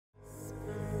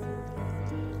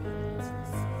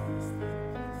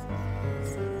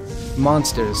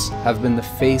Monsters have been the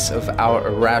face of our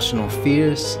irrational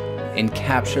fears and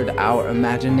captured our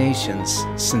imaginations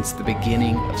since the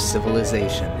beginning of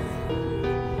civilization.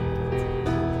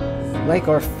 Like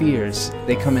our fears,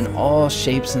 they come in all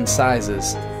shapes and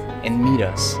sizes and meet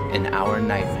us in our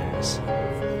nightmares.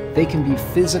 They can be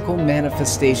physical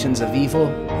manifestations of evil,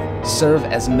 serve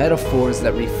as metaphors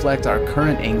that reflect our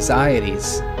current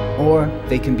anxieties, or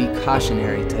they can be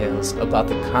cautionary tales about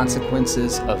the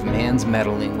consequences of man's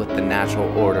meddling with the natural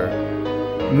order.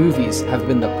 Movies have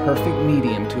been the perfect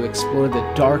medium to explore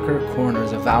the darker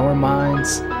corners of our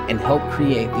minds and help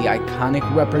create the iconic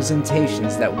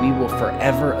representations that we will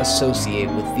forever associate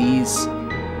with these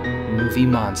movie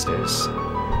monsters.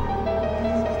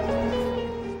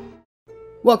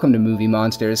 Welcome to Movie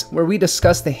Monsters, where we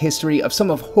discuss the history of some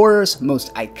of horror's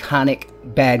most iconic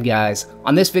bad guys.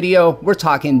 On this video, we're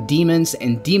talking demons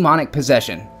and demonic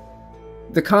possession.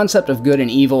 The concept of good and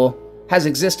evil has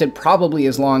existed probably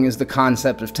as long as the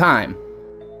concept of time.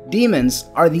 Demons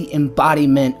are the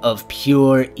embodiment of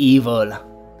pure evil.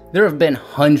 There have been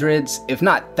hundreds, if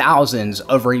not thousands,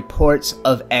 of reports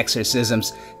of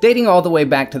exorcisms, dating all the way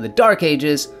back to the Dark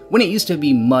Ages, when it used to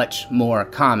be much more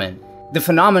common. The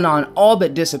phenomenon all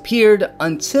but disappeared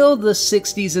until the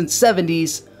 60s and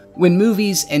 70s, when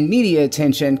movies and media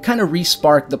attention kind of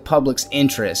re-sparked the public's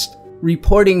interest.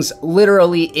 Reportings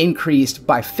literally increased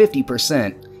by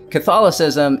 50%.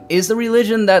 Catholicism is the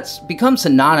religion that's become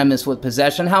synonymous with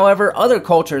possession, however, other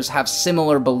cultures have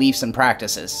similar beliefs and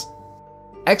practices.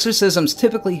 Exorcisms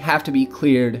typically have to be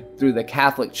cleared through the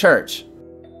Catholic Church,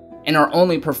 and are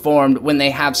only performed when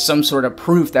they have some sort of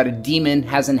proof that a demon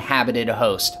has inhabited a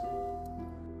host.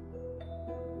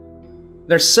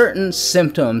 There's certain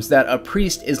symptoms that a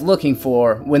priest is looking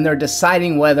for when they're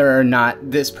deciding whether or not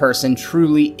this person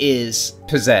truly is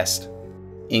possessed,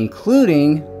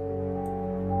 including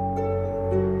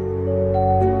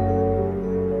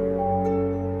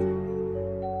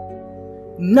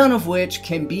none of which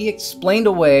can be explained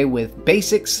away with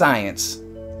basic science.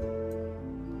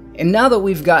 And now that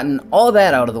we've gotten all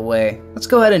that out of the way, let's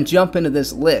go ahead and jump into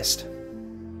this list.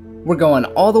 We're going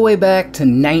all the way back to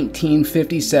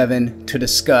 1957 to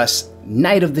discuss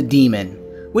Night of the Demon,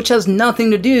 which has nothing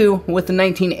to do with the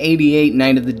 1988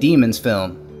 Night of the Demons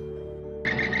film.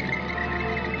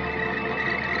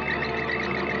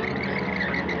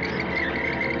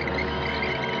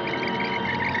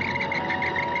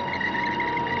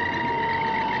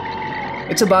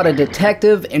 It's about a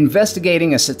detective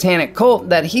investigating a satanic cult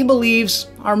that he believes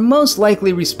are most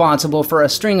likely responsible for a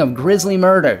string of grisly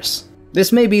murders.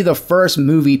 This may be the first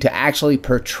movie to actually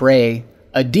portray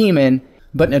a demon,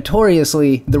 but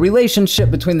notoriously, the relationship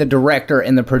between the director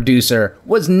and the producer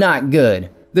was not good.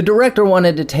 The director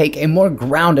wanted to take a more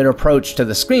grounded approach to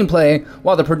the screenplay,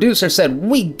 while the producer said,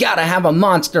 "We gotta have a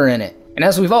monster in it." And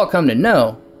as we've all come to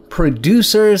know,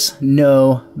 producers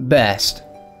know best,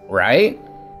 right?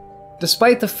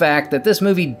 Despite the fact that this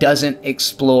movie doesn't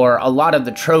explore a lot of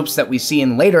the tropes that we see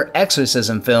in later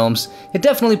exorcism films, it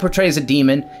definitely portrays a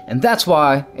demon, and that's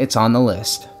why it's on the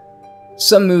list.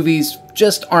 Some movies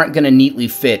just aren't gonna neatly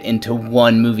fit into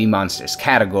one movie monsters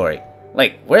category.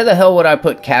 Like, where the hell would I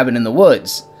put Cabin in the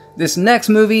Woods? This next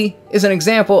movie is an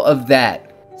example of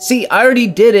that. See, I already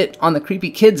did it on the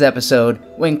Creepy Kids episode,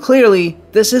 when clearly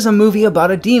this is a movie about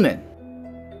a demon.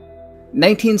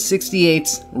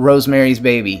 1968's Rosemary's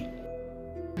Baby.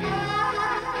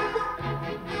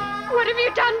 What have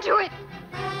you done to it?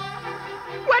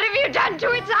 What have you done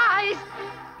to its eyes?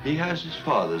 He has his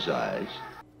father's eyes.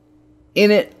 In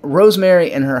it,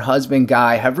 Rosemary and her husband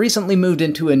Guy have recently moved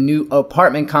into a new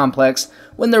apartment complex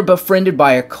when they're befriended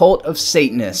by a cult of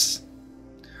Satanists.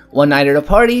 One night at a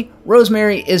party,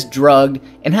 Rosemary is drugged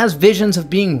and has visions of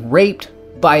being raped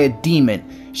by a demon.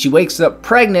 She wakes up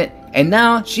pregnant, and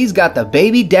now she's got the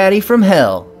baby daddy from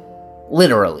hell.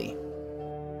 Literally.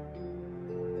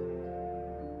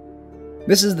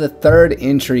 This is the third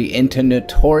entry into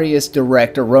notorious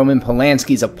director Roman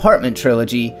Polanski's apartment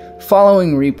trilogy,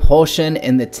 following Repulsion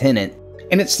and The Tenant,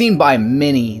 and it's seen by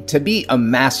many to be a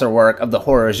masterwork of the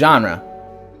horror genre.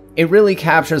 It really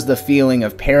captures the feeling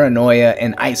of paranoia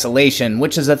and isolation,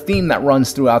 which is a theme that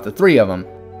runs throughout the three of them.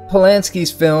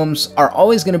 Polanski's films are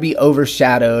always going to be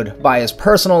overshadowed by his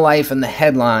personal life and the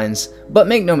headlines, but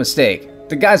make no mistake,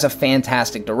 the guy's a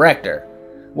fantastic director.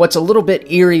 What's a little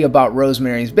bit eerie about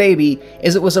Rosemary's Baby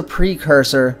is it was a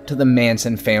precursor to the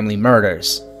Manson family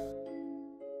murders.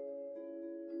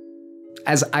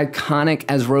 As iconic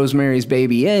as Rosemary's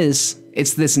Baby is,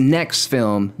 it's this next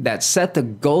film that set the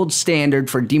gold standard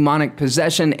for demonic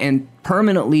possession and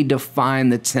permanently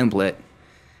defined the template.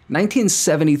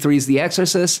 1973's The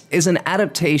Exorcist is an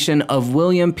adaptation of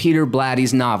William Peter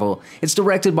Blatty's novel. It's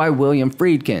directed by William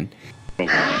Friedkin.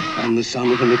 I'm the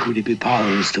son of iniquity be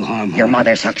powerless to harm. Your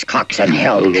mother sucks cocks in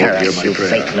hell, Karis, you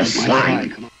faithless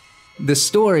swine. The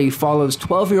story follows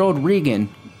 12-year-old Regan,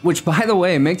 which by the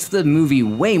way makes the movie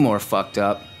way more fucked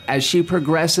up, as she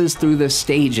progresses through the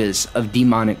stages of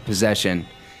demonic possession,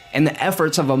 and the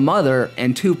efforts of a mother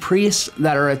and two priests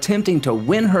that are attempting to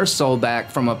win her soul back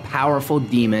from a powerful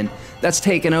demon that's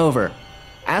taken over.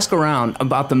 Ask around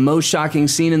about the most shocking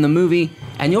scene in the movie,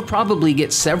 and you'll probably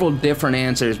get several different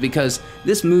answers because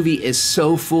this movie is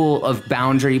so full of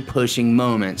boundary-pushing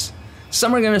moments.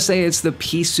 Some are gonna say it's the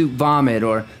pea soup vomit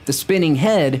or the spinning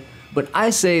head, but I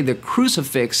say the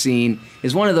crucifix scene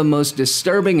is one of the most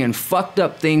disturbing and fucked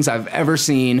up things I've ever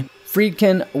seen.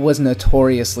 Friedkin was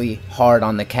notoriously hard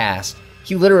on the cast.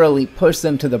 He literally pushed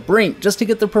them to the brink just to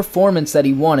get the performance that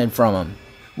he wanted from them.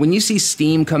 When you see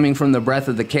steam coming from the breath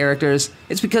of the characters,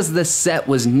 it's because the set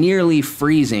was nearly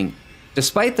freezing.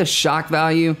 Despite the shock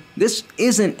value, this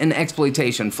isn't an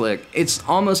exploitation flick. It's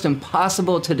almost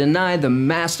impossible to deny the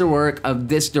masterwork of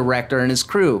this director and his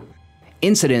crew.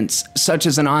 Incidents such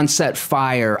as an on-set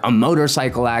fire, a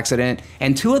motorcycle accident,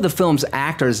 and two of the film's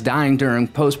actors dying during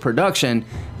post-production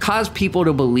caused people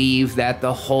to believe that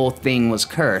the whole thing was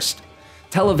cursed.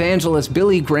 Televangelist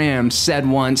Billy Graham said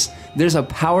once, "There's a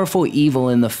powerful evil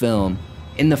in the film,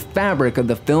 in the fabric of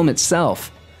the film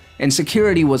itself." And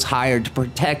security was hired to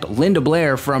protect Linda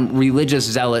Blair from religious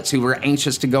zealots who were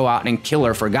anxious to go out and kill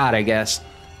her for God, I guess.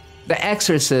 The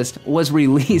Exorcist was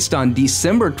released on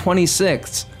December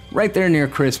 26th, right there near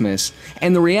Christmas,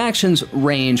 and the reactions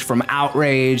range from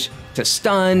outrage to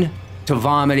stunned to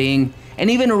vomiting, and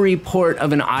even a report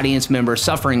of an audience member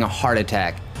suffering a heart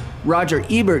attack. Roger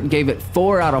Ebert gave it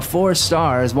 4 out of 4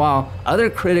 stars, while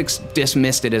other critics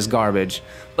dismissed it as garbage.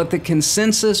 But the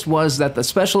consensus was that the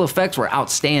special effects were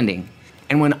outstanding.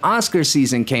 And when Oscar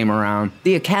season came around,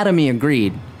 the Academy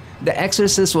agreed. The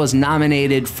Exorcist was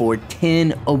nominated for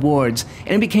 10 awards,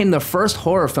 and it became the first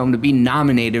horror film to be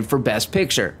nominated for Best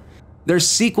Picture. There's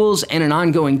sequels and an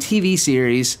ongoing TV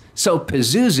series, so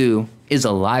Pazuzu is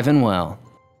alive and well.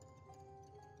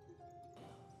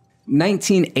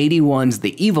 1981's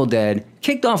The Evil Dead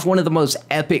kicked off one of the most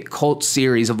epic cult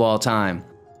series of all time.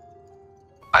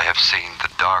 I have seen the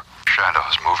dark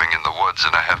shadows moving in the woods,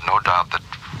 and I have no doubt that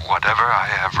whatever I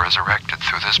have resurrected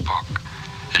through this book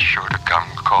is sure to come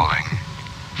calling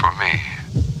for me.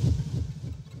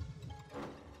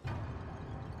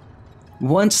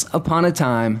 Once upon a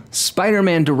time,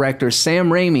 Spider-Man director Sam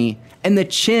Raimi and the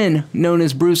Chin known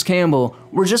as Bruce Campbell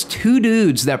were just two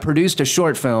dudes that produced a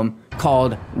short film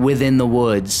called Within the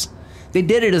Woods. They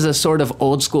did it as a sort of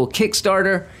old school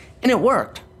Kickstarter, and it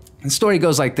worked. The story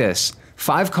goes like this.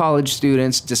 5 college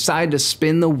students decide to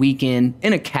spend the weekend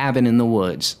in a cabin in the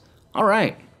woods. All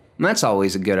right, that's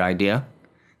always a good idea.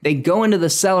 They go into the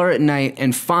cellar at night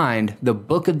and find the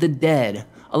Book of the Dead,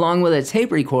 along with a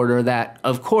tape recorder that,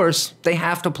 of course, they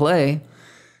have to play.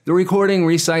 The recording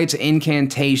recites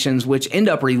incantations which end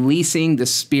up releasing the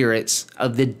spirits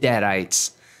of the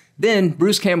Deadites. Then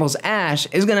Bruce Campbell's Ash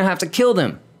is gonna have to kill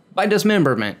them by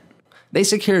dismemberment. They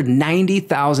secured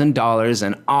 $90,000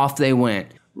 and off they went.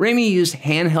 Raimi used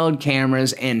handheld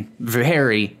cameras and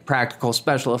very practical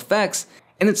special effects,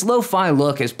 and its lo-fi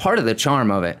look is part of the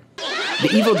charm of it.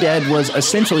 The Evil Dead was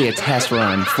essentially a test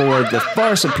run for the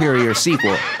far superior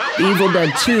sequel. The Evil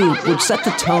Dead 2 would set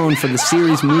the tone for the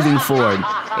series moving forward.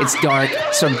 It's dark,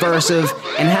 subversive,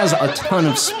 and has a ton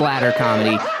of splatter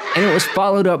comedy, and it was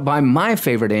followed up by my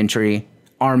favorite entry,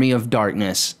 Army of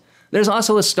Darkness. There's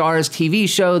also a Starz TV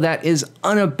show that is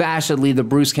unabashedly the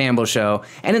Bruce Campbell Show,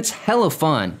 and it's hella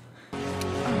fun.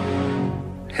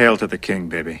 Hail to the king,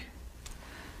 baby.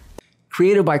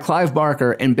 Created by Clive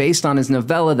Barker and based on his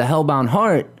novella The Hellbound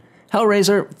Heart,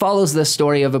 Hellraiser follows the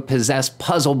story of a possessed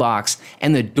puzzle box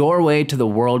and the doorway to the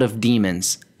world of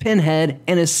demons, Pinhead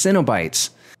and his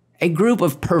Cenobites, a group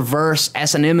of perverse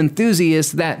S&M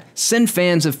enthusiasts that send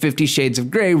fans of 50 Shades of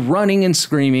Grey running and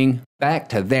screaming back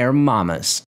to their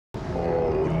mamas.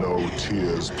 Oh, no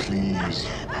tears, please.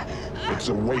 It's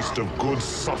a waste of good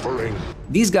suffering.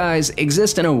 These guys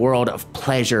exist in a world of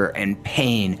pleasure and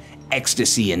pain,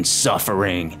 ecstasy and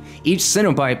suffering. Each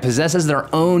Cenobite possesses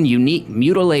their own unique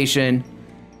mutilation,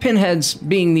 Pinhead's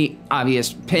being the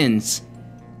obvious pins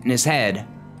in his head.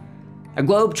 A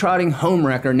globe-trotting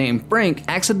homewrecker named Frank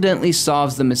accidentally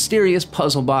solves the mysterious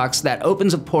puzzle box that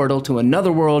opens a portal to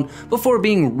another world before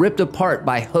being ripped apart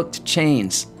by hooked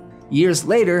chains. Years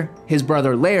later, his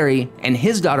brother Larry and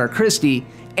his daughter Christy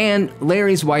and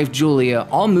Larry's wife Julia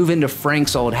all move into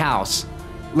Frank's old house.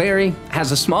 Larry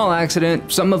has a small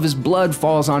accident, some of his blood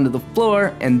falls onto the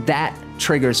floor, and that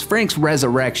triggers Frank's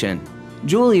resurrection.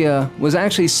 Julia was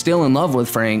actually still in love with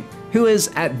Frank, who is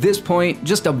at this point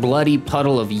just a bloody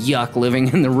puddle of yuck living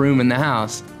in the room in the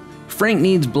house. Frank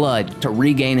needs blood to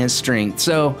regain his strength,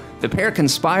 so the pair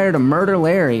conspire to murder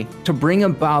Larry to bring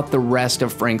about the rest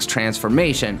of Frank's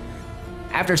transformation.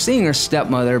 After seeing her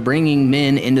stepmother bringing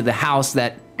men into the house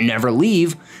that never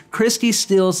leave, Christy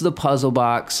steals the puzzle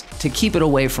box to keep it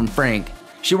away from Frank.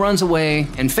 She runs away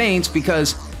and faints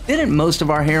because didn't most of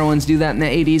our heroines do that in the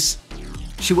 80s?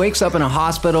 She wakes up in a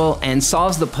hospital and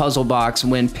solves the puzzle box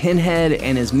when Pinhead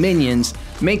and his minions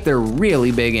make their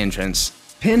really big entrance.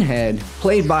 Pinhead,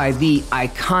 played by the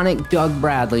iconic Doug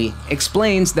Bradley,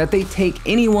 explains that they take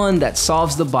anyone that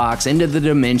solves the box into the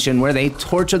dimension where they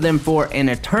torture them for an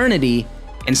eternity,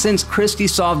 and since Christy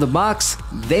solved the box,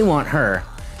 they want her.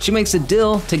 She makes a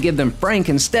deal to give them Frank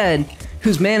instead,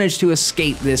 who's managed to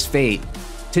escape this fate.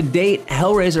 To date,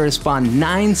 Hellraiser has spawned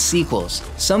 9 sequels,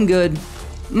 some good,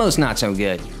 most not so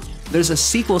good. There's a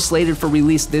sequel slated for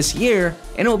release this year,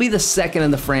 and it will be the second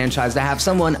in the franchise to have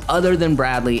someone other than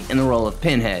Bradley in the role of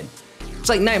Pinhead. It's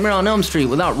like Nightmare on Elm Street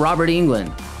without Robert Englund.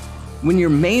 When your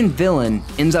main villain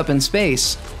ends up in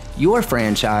space, your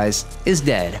franchise is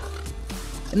dead.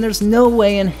 And there's no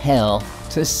way in hell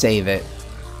to save it.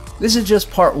 This is just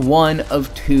part 1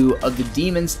 of 2 of the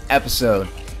Demons episode.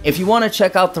 If you want to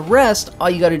check out the rest, all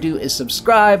you gotta do is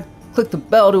subscribe, click the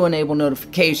bell to enable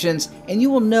notifications, and you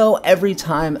will know every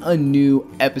time a new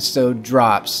episode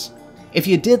drops. If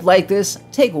you did like this,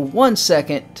 take 1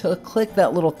 second to click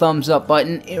that little thumbs up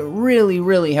button. It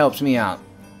really helps me out.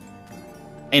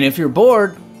 And if you're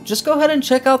bored, just go ahead and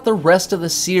check out the rest of the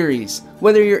series.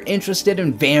 Whether you're interested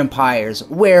in vampires,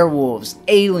 werewolves,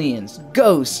 aliens,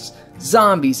 ghosts,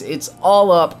 zombies, it's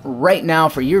all up right now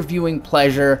for your viewing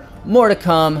pleasure. More to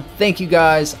come. Thank you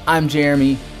guys. I'm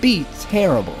Jeremy. Be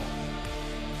terrible.